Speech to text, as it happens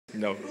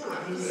Now,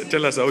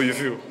 tell us how you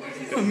feel.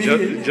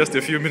 Just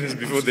a few minutes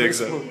before the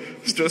exam.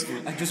 Stressful.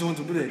 I just want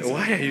to do the exam.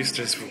 Why are you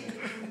stressful?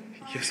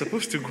 You're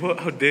supposed to go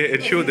out there and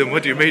show them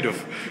what you're made of.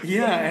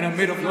 Yeah, and I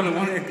made of only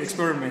one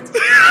experiment.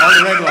 All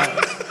the red one.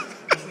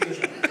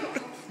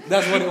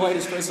 That's what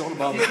the stress is all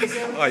about.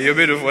 Ah, you're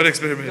made of one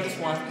experiment. Just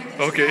one.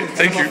 Okay,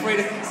 thank I'm you. afraid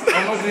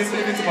I'm not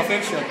living to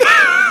perfection.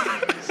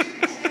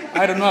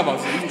 I don't know about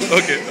you.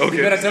 Okay.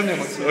 You better tell me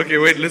about you. Okay,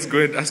 wait, let's go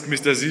and ask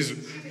Mr. Zizu.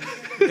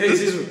 Hey,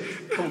 Zizu,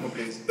 come over,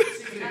 please.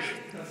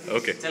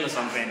 Okay. Tell us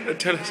something.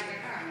 Tell us,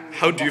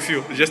 how do you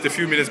feel? Just a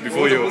few minutes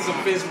before What was on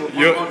Facebook?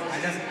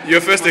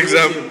 your first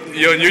exam,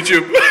 you're on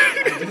YouTube.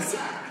 Just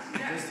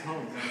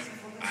home.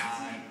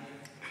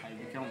 I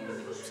become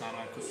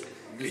Sarakos.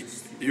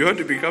 You want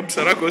to become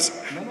Sarakos?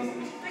 No.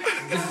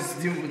 This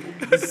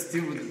is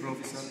still with the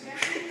professor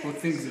who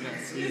thinks that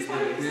he's the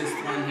best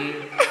one here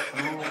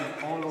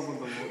all over the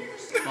world.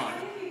 But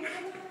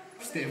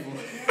stable.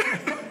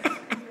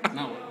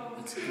 Now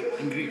it's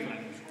in Greek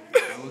language.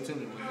 I will tell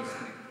you what this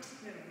thing.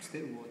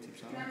 Stable what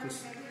tips are because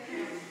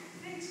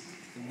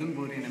δεν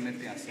μπορεί να με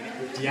πιάσει.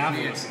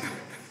 Διάβολος.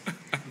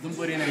 Δεν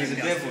μπορεί να με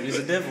πιάσει. He's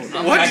a devil.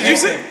 What did you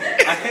say?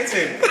 I hate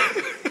him.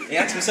 He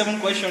asked me 7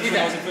 questions when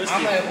I was in first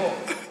Άμα year. εγώ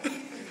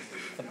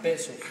θα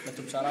πέσω με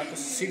τον Ψαράκο,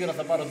 σίγουρα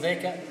θα πάρω 10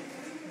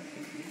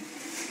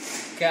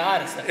 και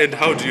άριστα. And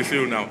how do you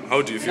feel now? How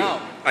do you feel? Now.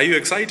 Are you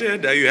excited?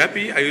 Are you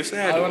happy? Are you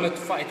sad? I wanted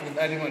to fight with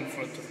anyone in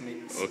front of me.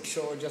 Okay.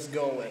 So just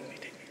go away.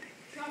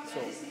 So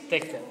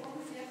take that.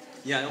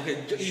 Yeah, okay.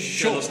 You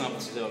show us now.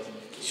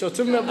 So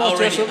tell me about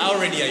yourself. How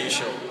ready are you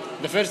sure?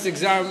 The first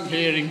exam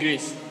here in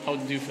Greece. How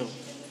did you feel?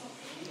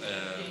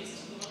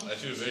 I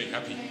feel very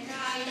happy,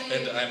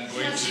 and I'm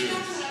going to.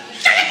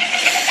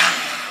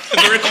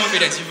 Very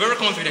confident. You're very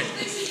confident.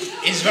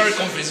 He's very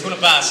confident. He's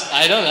gonna pass.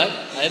 I know that.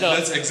 I know.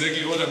 That's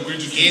exactly what I'm going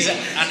to do. He's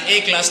an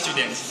A-class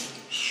student.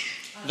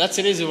 That's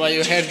the reason why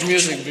you heard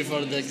music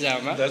before the exam,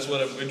 huh? That's what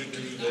I'm going to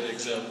do in that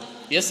exam.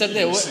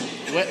 Yesterday,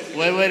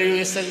 where were you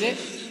yesterday?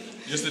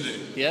 Yesterday,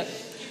 Yeah.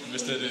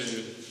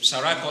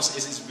 Sarakos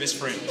is his best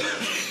friend.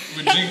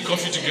 we drink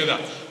coffee together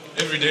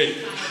every day.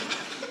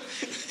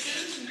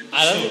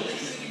 I don't.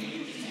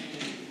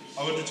 I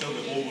want to tell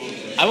the whole world.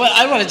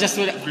 I want to just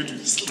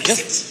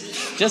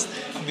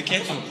Be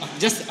careful.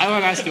 I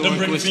want to ask you Don't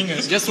one break question.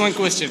 fingers. Just one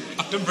question.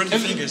 Don't break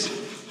your fingers.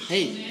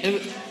 Hey,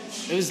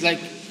 it was like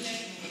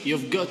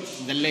you've got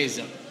the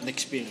laser, the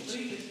experience.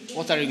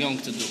 What are you going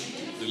to do?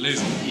 The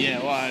laser.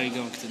 Yeah, what are you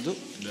going to do?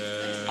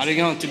 Are you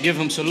going to give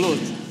him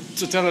salute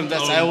to tell him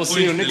that I will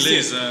see you next the year?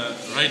 laser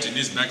right in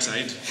his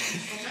backside,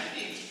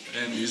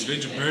 and he's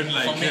going to burn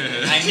like. For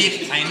me,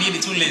 I need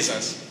 2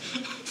 lasers.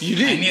 You I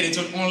did? need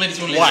only 2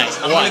 lasers. Why?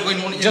 I'm Why? only going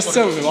on Just for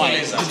tell the me 2 why.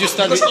 lasers. Did you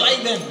study? Because I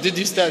like them. Did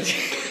you study?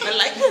 I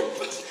like them.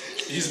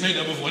 He's made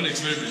up of one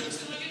experiment.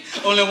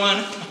 Only one.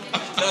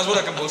 That's what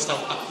I can boast of.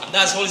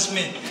 That's all it's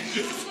me.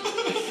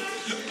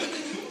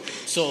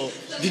 So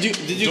did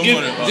Don't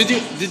worry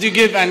about you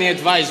give any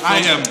advice? I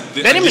am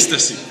the Very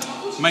Andistasy.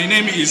 My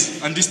name is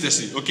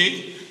Andistasy, okay?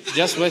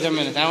 Just wait a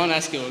minute. I want to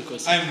ask you a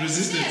question. I am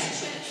resistant.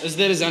 Is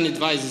there any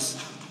advice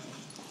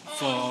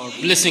for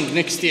blessing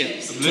next year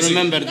to Blessing.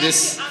 remember this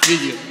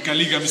video?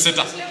 Kaliga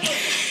Miseta.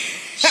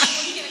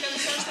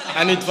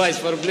 An advice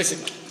for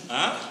blessing.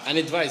 Huh? An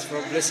advice for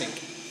blessing.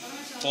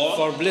 For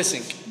For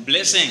blessing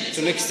blessing. to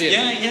next year.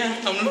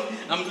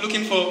 Yeah. I'm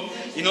looking for,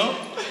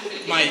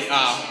 my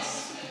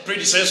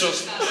predecessors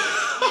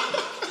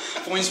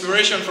for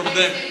inspiration from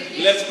them.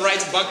 Left,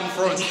 right, back, and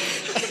front.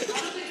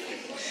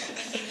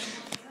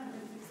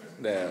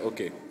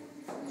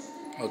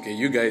 Okay,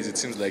 you guys, it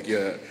seems like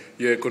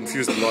you're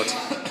confused a lot.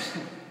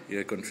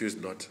 You're confused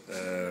a lot.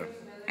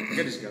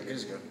 Get this girl.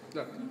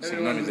 Look,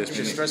 Συγγνώμη, it's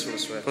just stressful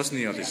as well. Πώς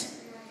νιώθεις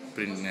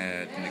πριν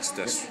την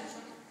εξετάση σου?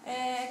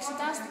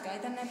 Εξετάστηκα,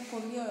 ήταν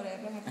πολύ ωραία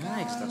πραγματικά.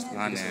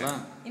 Α, ναι.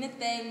 Είναι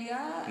τέλεια.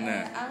 Ναι.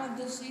 Άμα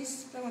το ζήσεις,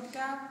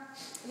 πραγματικά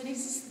δεν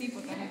έχεις ζήσει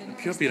τίποτα.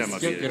 Ποιο πείραμα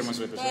Ποιο πήρες? πείραμα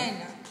σου Το έπαιζε?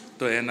 ένα.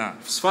 Το ένα.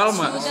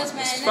 Σφάλματα.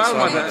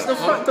 Σφάλματα.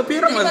 Το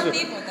πείραμα Δεν σου. είπα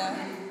τίποτα.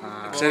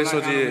 Ξέρεις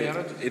ότι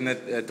είναι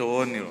το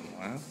όνειρο.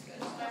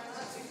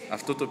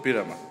 Αυτό το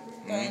πείραμα.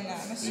 Το ένα,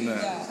 με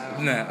σιγουριά.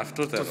 Ναι,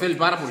 αυτό Το θέλω. θέλει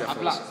πάρα πολύ αυτό.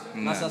 Απλά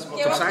να σας πω.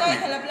 Και εγώ αυτό ψάχνει.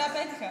 ήθελα, απλά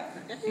πέτυχα.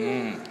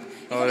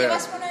 Είχα Ωραία.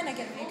 διαβάσει μόνο ένα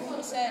και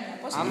προς ένα.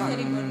 Πόσο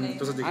τυχερή μπορεί να είναι.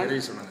 Τόσο τυχερή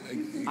σου.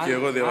 Και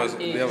εγώ διάβασα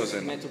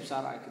Με ένα. το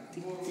ψαράκι.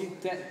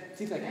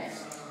 Τι θα κάνεις?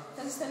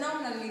 Θα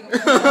ζεσθενόμουν λίγο.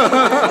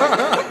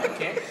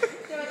 Και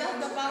Και μετά θα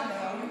το πάμε.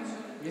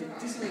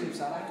 τι σημαίνει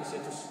ψαράκι σε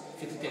τους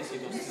φοιτητές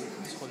εδώ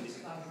στη σχολή?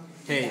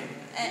 Hey,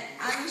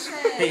 Αν είσαι...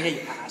 hey.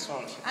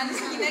 Αν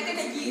είσαι γυναίκα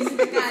είναι γης,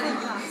 δεν κάνει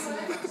γης.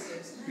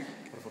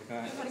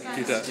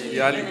 Κοίτα,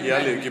 οι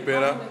άλλοι εκεί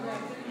πέρα.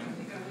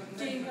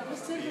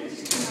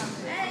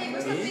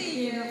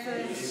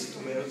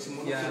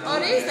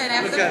 Ορίστε ρε,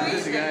 αυτό που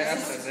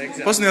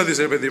είσαι. Πώς νιώθεις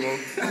ρε παιδί μου?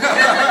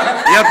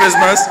 Για πες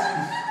μας.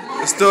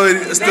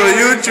 Στο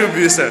YouTube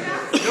είσαι.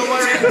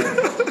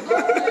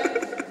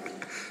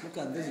 Look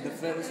at this, the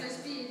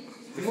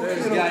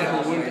first guy who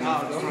went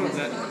out from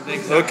the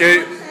exam. Okay.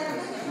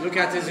 Look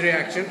at his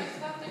reaction.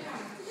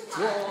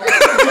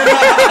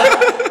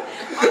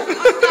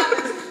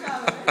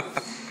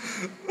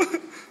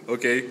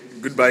 Okay,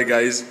 goodbye,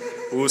 guys.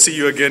 We'll see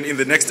you again in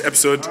the next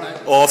episode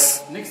of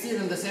Next year,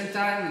 in the same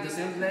time, in the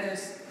same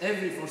place,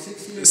 for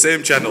 6 years.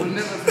 Same channel.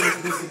 We'll never finish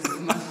this.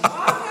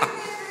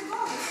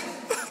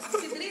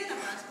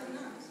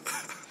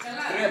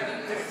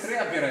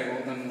 Τρία πήρα εγώ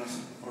όταν ήμουν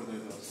πρώτο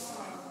ειδός.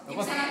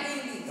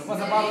 Εγώ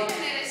θα πάρω...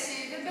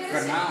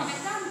 Περνάω.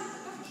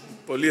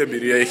 Πολλή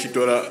εμπειρία έχει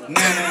τώρα.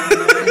 Ναι,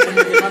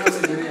 είμαι γεμάτος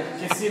εμπειρία.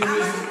 Και εσύ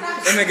νομίζεις...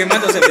 Είμαι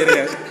γεμάτος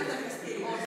εμπειρίας.